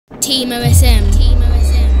Team OSM.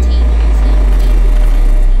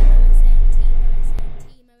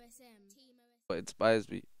 What inspires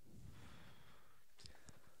me?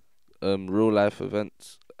 Real life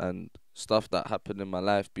events and stuff that happened in my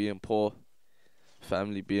life, being poor,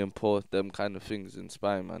 family being poor, them kind of things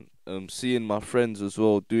inspire, man. Seeing my friends as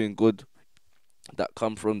well doing good that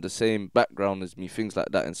come from the same background as me, things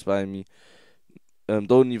like that inspire me.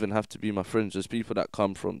 Don't even have to be my friends, just people that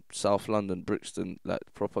come from South London, Brixton, like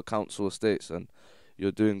proper council estates, and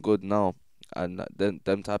you're doing good now, and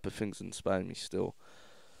them type of things inspire me still.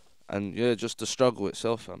 And yeah, just the struggle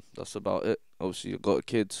itself, fam. That's about it. Obviously, you got a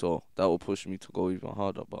kid, so that will push me to go even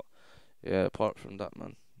harder. But yeah, apart from that,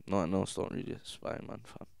 man, nothing else don't really inspire, man,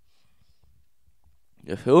 fam.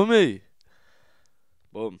 You feel me?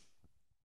 Boom.